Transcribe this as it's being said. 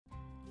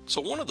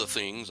So one of the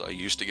things I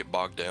used to get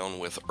bogged down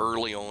with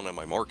early on in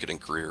my marketing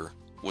career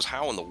was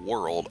how in the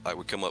world I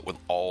would come up with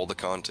all the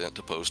content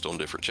to post on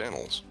different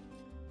channels.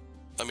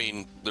 I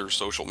mean, there's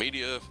social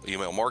media,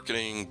 email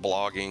marketing,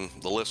 blogging,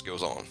 the list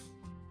goes on.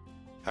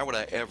 How would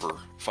I ever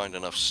find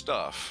enough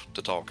stuff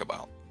to talk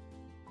about?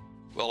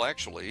 Well,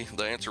 actually,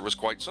 the answer was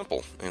quite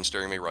simple and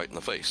staring me right in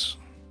the face.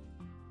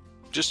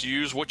 Just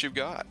use what you've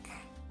got.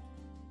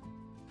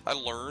 I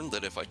learned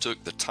that if I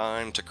took the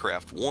time to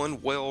craft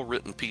one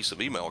well-written piece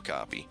of email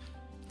copy,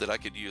 that I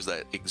could use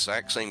that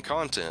exact same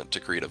content to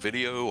create a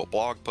video, a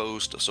blog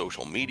post, a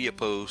social media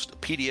post, a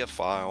PDF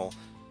file,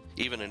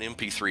 even an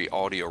MP3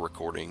 audio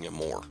recording, and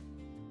more.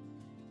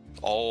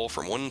 All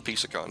from one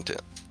piece of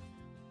content.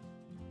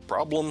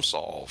 Problem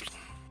solved.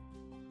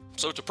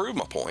 So to prove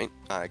my point,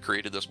 I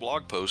created this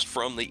blog post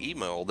from the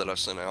email that I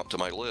sent out to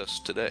my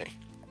list today.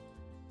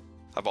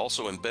 I've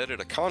also embedded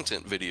a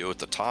content video at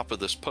the top of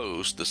this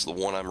post, this is the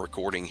one I'm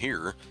recording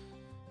here,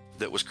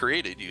 that was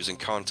created using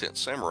Content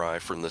Samurai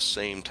from the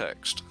same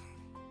text.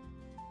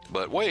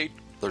 But wait,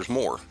 there's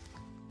more.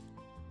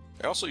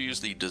 I also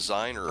used the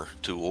Designr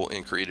tool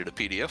and created a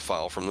PDF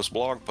file from this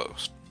blog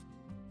post.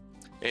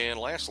 And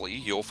lastly,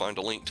 you'll find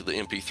a link to the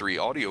MP3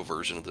 audio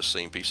version of the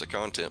same piece of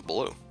content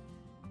below.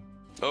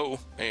 Oh,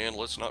 and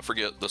let's not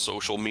forget the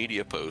social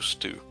media posts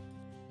too.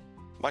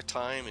 My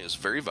time is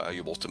very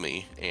valuable to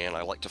me, and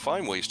I like to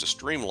find ways to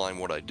streamline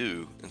what I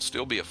do and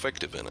still be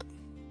effective in it.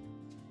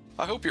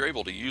 I hope you're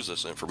able to use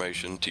this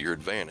information to your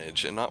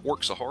advantage and not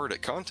work so hard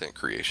at content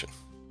creation.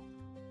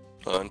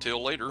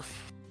 Until later,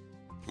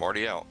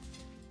 Marty out.